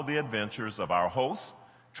follow the adventures of our hosts,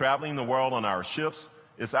 traveling the world on our ships,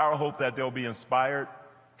 it's our hope that they'll be inspired,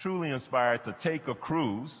 truly inspired, to take a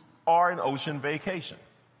cruise or an ocean vacation.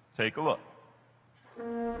 Take a look.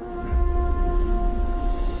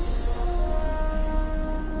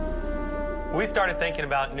 We started thinking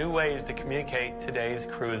about new ways to communicate today's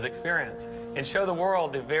cruise experience and show the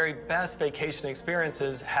world the very best vacation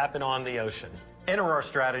experiences happen on the ocean. Enter our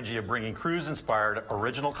strategy of bringing cruise-inspired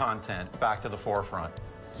original content back to the forefront.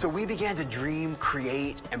 So we began to dream,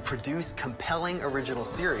 create, and produce compelling original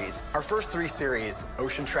series. Our first 3 series,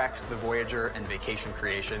 Ocean Treks, The Voyager, and Vacation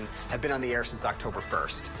Creation, have been on the air since October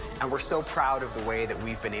 1st. And we're so proud of the way that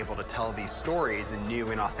we've been able to tell these stories in new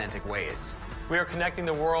and authentic ways. We are connecting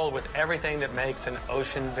the world with everything that makes an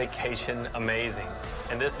ocean vacation amazing.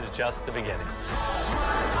 And this is just the beginning.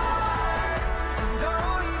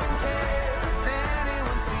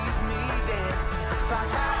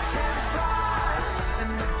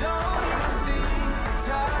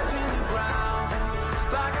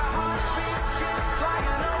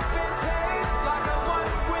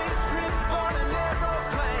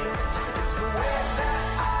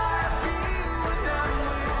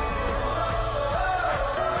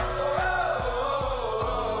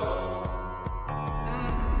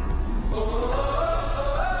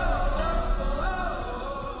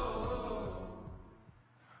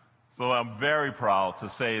 very proud to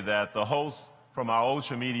say that the hosts from our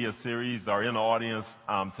Ocean Media series are in the audience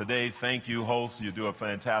today. Thank you, hosts. You do a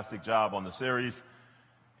fantastic job on the series.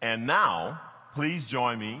 And now, please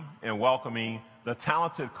join me in welcoming the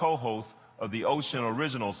talented co-hosts of the Ocean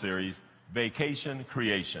Original Series, Vacation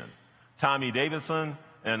Creation, Tommy Davidson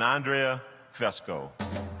and Andrea Fesco.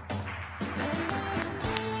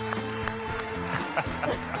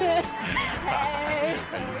 Hey,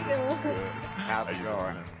 how we doing? How's it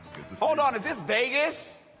going? Hold on, is this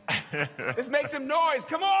Vegas? Let's make some noise,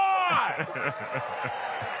 come on!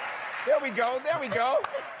 There we go, there we go.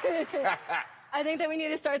 I think that we need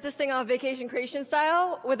to start this thing off Vacation Creation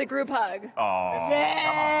style with a group hug. Oh,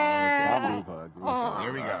 yeah. Group hug.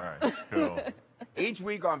 Here we go. All right, cool. Each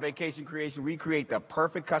week on Vacation Creation, we create the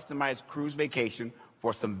perfect customized cruise vacation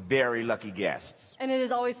for some very lucky guests. And it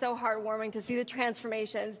is always so heartwarming to see the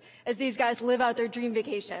transformations as these guys live out their dream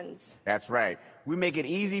vacations. That's right. We make it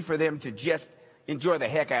easy for them to just enjoy the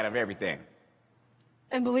heck out of everything.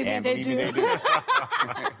 And believe me, they do.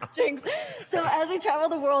 Jinx. So as we travel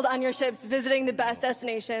the world on your ships, visiting the best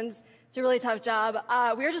destinations, it's a really tough job.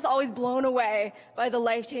 We are just always blown away by the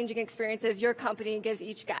life-changing experiences your company gives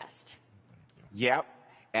each guest. Yep.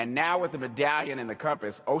 And now with the medallion and the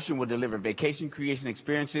compass, Ocean will deliver vacation creation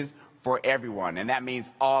experiences for everyone. And that means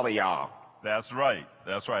all of y'all. That's right.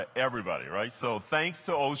 That's right. Everybody, right? So thanks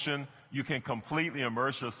to Ocean, you can completely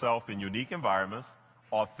immerse yourself in unique environments,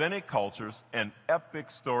 authentic cultures, and epic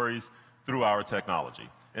stories through our technology.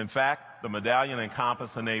 In fact, the medallion and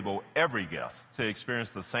compass enable every guest to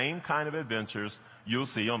experience the same kind of adventures you'll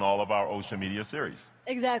see on all of our Ocean Media series.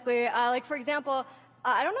 Exactly. Like, for example,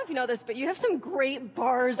 I don't know if you know this, but you have some great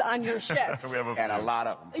bars on your ships. We have and a lot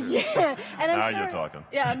of them. Yeah. And I'm now sure, you're talking.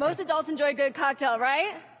 Yeah, most adults enjoy a good cocktail,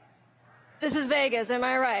 right? This is Vegas, am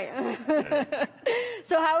I right?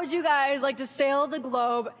 So how would you guys like to sail the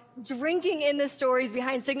globe drinking in the stories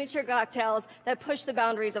behind signature cocktails that push the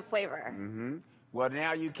boundaries of flavor? Mm-hmm. Well,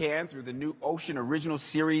 now you can through the new Ocean Original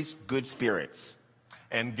Series, Good Spirits.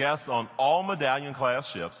 And guests on all Medallion-class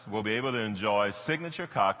ships will be able to enjoy signature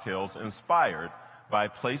cocktails inspired by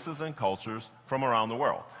places and cultures from around the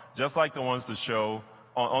world, just like the ones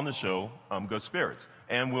on the show, Good Spirits.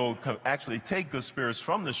 And we'll actually take Good Spirits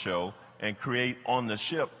from the show and create on the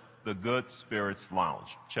ship the Good Spirits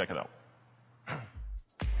Lounge. Check it out.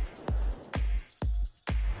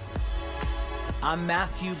 I'm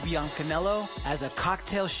Matthew Biancanello. As a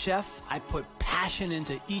cocktail chef, I put passion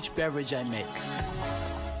into each beverage I make.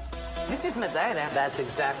 This is Madeira. That's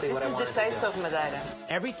exactly what I want to do. This is the taste of Madeira.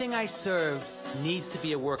 Everything I serve needs to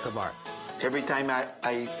be a work of art. Every time I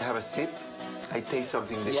have a sip, I taste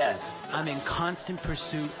something different. Yes. I'm in constant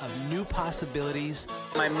pursuit of new possibilities.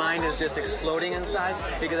 My mind is just exploding inside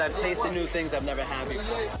because I've tasted new things I've never had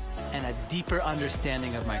before. And a deeper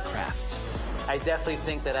understanding of my craft. I definitely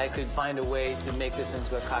think that I could find a way to make this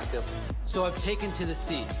into a cocktail. So I've taken to the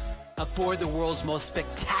seas, aboard the world's most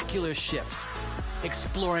spectacular ships,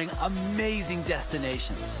 exploring amazing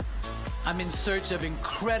destinations. I'm in search of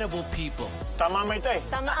incredible people. Tamamete.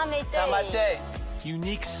 Tamamete.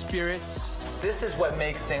 Unique spirits. This is what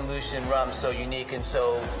makes St. Lucian rum so unique and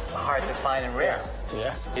so hard to find and rare.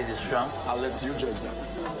 Yes. Is it strong? I'll let you judge that.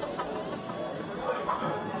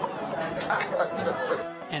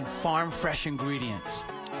 And farm-fresh ingredients.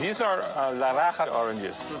 These are La Raja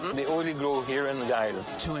oranges. They only grow here in the island.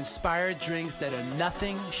 To inspire drinks that are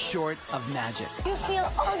nothing short of magic. You feel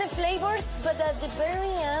all the flavors, but at the very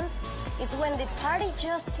end, it's when the party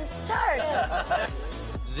just starts.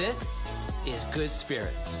 This is Good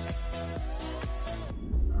Spirits.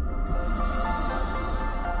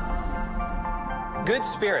 Good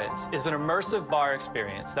Spirits is an immersive bar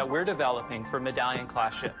experience that we're developing for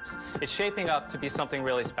Medallion-class ships. It's shaping up to be something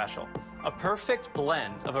really special. A perfect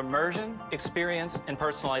blend of immersion, experience, and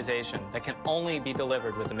personalization that can only be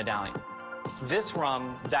delivered with the Medallion. This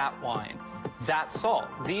rum, that wine, that salt,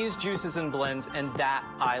 these juices and blends, and that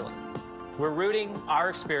island. We're rooting our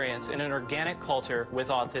experience in an organic culture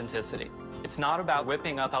with authenticity. It's not about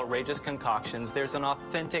whipping up outrageous concoctions. There's an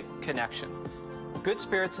authentic connection. Good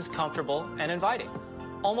Spirits is comfortable and inviting,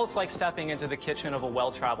 almost like stepping into the kitchen of a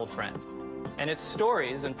well-traveled friend. And its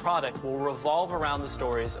stories and product will revolve around the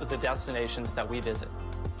stories of the destinations that we visit.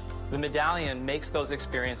 The Medallion makes those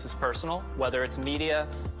experiences personal, whether it's media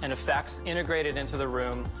and effects integrated into the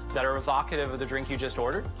room that are evocative of the drink you just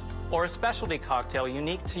ordered, or a specialty cocktail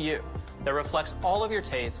unique to you that reflects all of your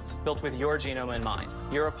tastes built with your genome in mind.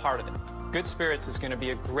 You're a part of it. Good Spirits is going to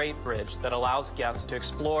be a great bridge that allows guests to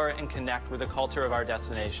explore and connect with the culture of our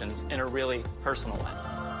destinations in a really personal way.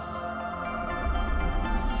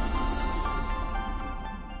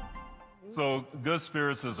 So Good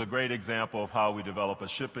Spirits is a great example of how we develop a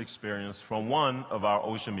ship experience from one of our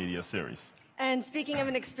Ocean Media series. And speaking of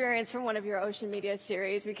an experience from one of your Ocean Media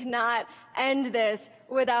series, we cannot end this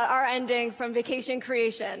without our ending from Vacation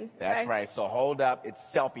Creation. That's right. So hold up. It's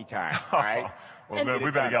selfie time, all right? Well, man,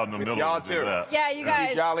 we better get out in the middle y'all to do too. that. Yeah, you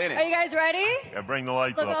guys. Y'all in it. Are you guys ready? Yeah, bring the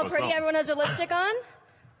lights Look up how or pretty something. everyone has their lipstick on.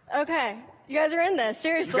 Okay, you guys are in this,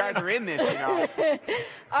 seriously. You guys are in this, you know.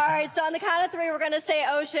 All right, so on the count of three, we're going to say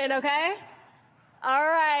ocean, okay? All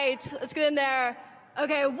right, let's get in there.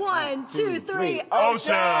 Okay, 1, 2, 3,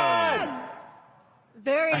 ocean!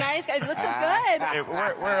 Very nice, guys. Look so good. Hey,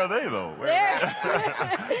 where are they, though? There.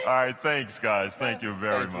 All right, thanks, guys. Thank you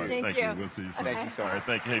very much. Thank you. We'll see you soon. Thank you so much. All right,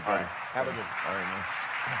 thank you. Hey, buddy. Have a good one. All right, man.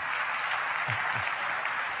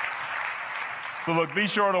 So look, be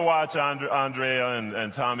sure to watch Andrea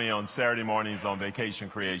and Tommy on Saturday mornings on Vacation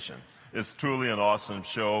Creation. It's truly an awesome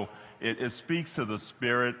show. It speaks to the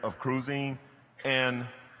spirit of cruising and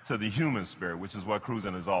to the human spirit, which is what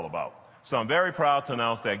cruising is all about. So I'm very proud to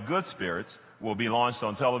announce that Good Spirits will be launched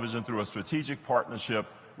on television through a strategic partnership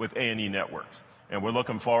with A&E Networks. And we're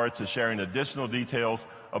looking forward to sharing additional details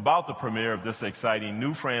about the premiere of this exciting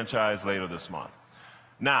new franchise later this month.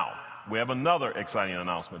 Now, we have another exciting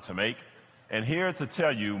announcement to make. And here to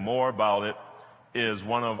tell you more about it is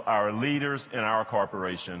one of our leaders in our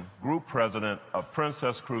corporation, Group President of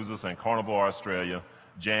Princess Cruises and Carnival Australia,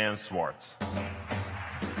 Jan Swartz.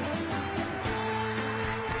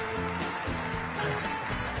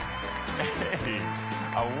 Hey,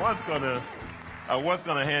 I was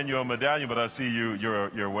gonna hand you a medallion, but I see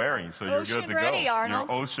you're wearing, so you're good to go. Ocean ready, Arnold.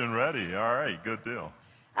 You're ocean ready. All right, good deal.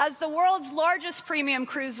 As the world's largest premium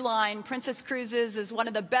cruise line, Princess Cruises is one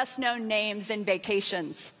of the best-known names in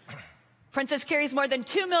vacations. Princess carries more than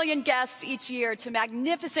 2 million guests each year to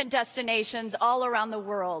magnificent destinations all around the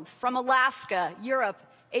world, from Alaska, Europe,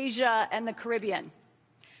 Asia, and the Caribbean.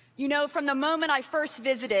 You know, from the moment I first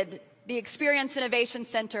visited the Experience Innovation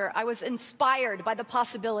Center, I was inspired by the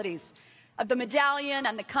possibilities of the Medallion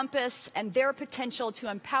and the Compass and their potential to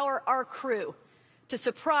empower our crew to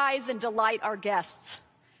surprise and delight our guests.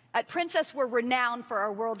 At Princess, we're renowned for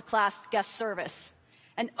our world-class guest service.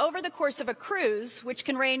 And over the course of a cruise, which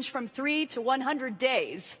can range from 3 to 100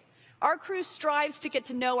 days, our crew strives to get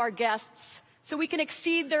to know our guests so we can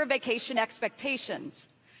exceed their vacation expectations.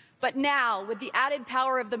 But now, with the added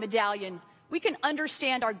power of the Medallion, we can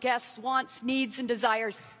understand our guests' wants, needs, and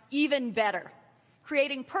desires even better,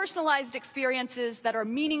 creating personalized experiences that are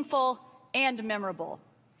meaningful and memorable,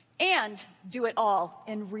 and do it all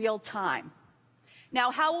in real time. Now,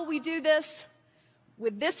 how will we do this?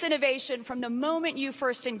 With this innovation, from the moment you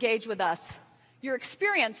first engage with us, your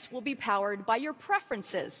experience will be powered by your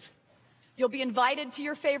preferences. You'll be invited to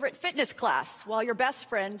your favorite fitness class while your best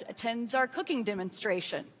friend attends our cooking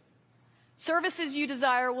demonstration. Services you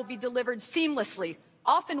desire will be delivered seamlessly,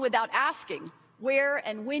 often without asking where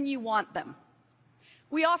and when you want them.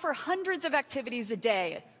 We offer hundreds of activities a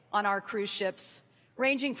day on our cruise ships,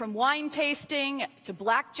 ranging from wine tasting to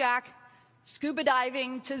blackjack, scuba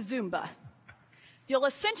diving to Zumba. You'll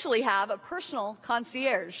essentially have a personal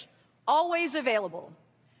concierge, always available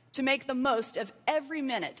to make the most of every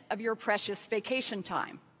minute of your precious vacation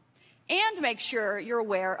time, and make sure you're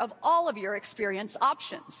aware of all of your experience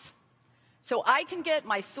options. So I can get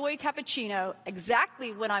my soy cappuccino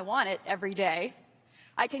exactly when I want it every day.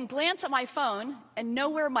 I can glance at my phone and know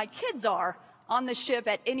where my kids are on the ship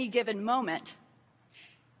at any given moment.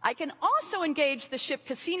 I can also engage the ship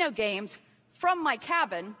casino games from my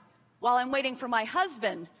cabin while I'm waiting for my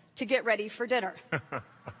husband to get ready for dinner.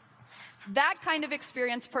 That kind of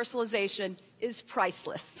experience personalization is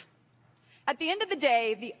priceless. At the end of the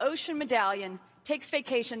day, the Ocean Medallion takes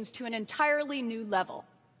vacations to an entirely new level.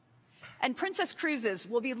 And Princess Cruises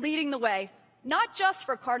will be leading the way, not just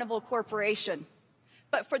for Carnival Corporation,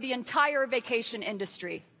 but for the entire vacation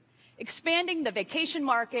industry, expanding the vacation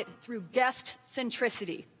market through guest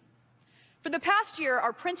centricity. For the past year,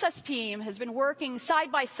 our Princess team has been working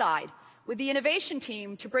side by side with the innovation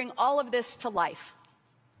team to bring all of this to life.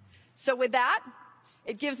 So with that,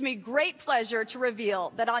 it gives me great pleasure to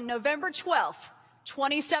reveal that on November 12th,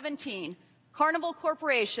 2017, Carnival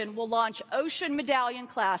Corporation will launch Ocean Medallion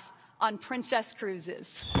Class on Princess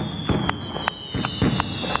Cruises.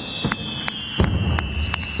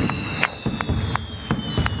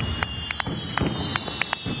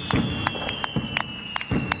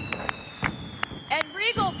 And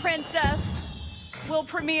Regal Princess will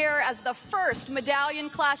premiere as the first Medallion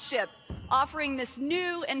class ship offering this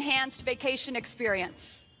new enhanced vacation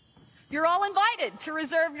experience. You're all invited to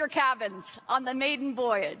reserve your cabins on the maiden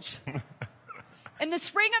voyage. In the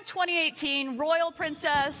spring of 2018, Royal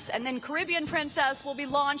Princess and then Caribbean Princess will be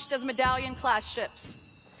launched as Medallion-class ships.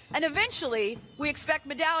 And eventually, we expect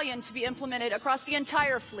Medallion to be implemented across the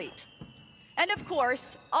entire fleet. And of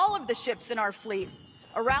course, all of the ships in our fleet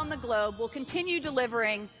around the globe will continue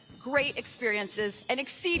delivering great experiences and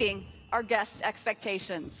exceeding our guests'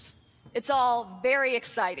 expectations. It's all very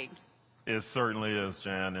exciting. It certainly is,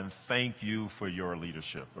 Jan, and thank you for your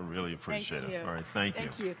leadership. I really appreciate it. All right, thank you.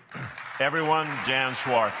 Thank you. Everyone, Jan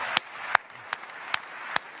Schwartz.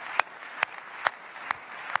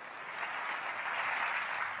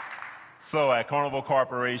 So at Carnival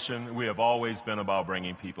Corporation, we have always been about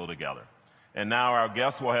bringing people together. And now our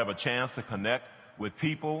guests will have a chance to connect with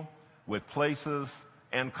people, with places,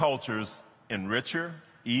 and cultures in richer,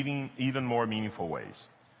 even more meaningful ways.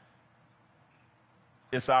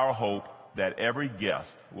 It's our hope that every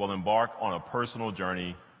guest will embark on a personal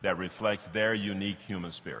journey that reflects their unique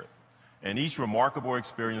human spirit. And each remarkable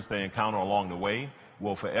experience they encounter along the way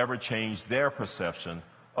will forever change their perception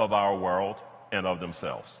of our world and of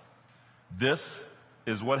themselves. This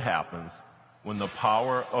is what happens when the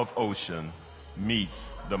power of ocean meets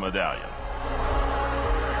the Medallion.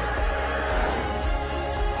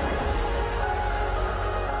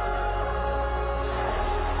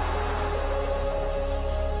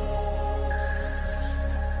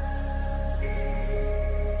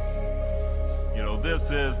 This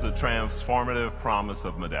is the transformative promise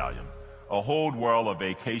of Medallion, a whole world of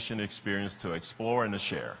vacation experience to explore and to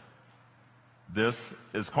share. This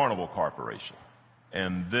is Carnival Corporation,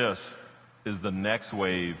 and this is the next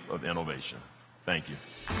wave of innovation. Thank you.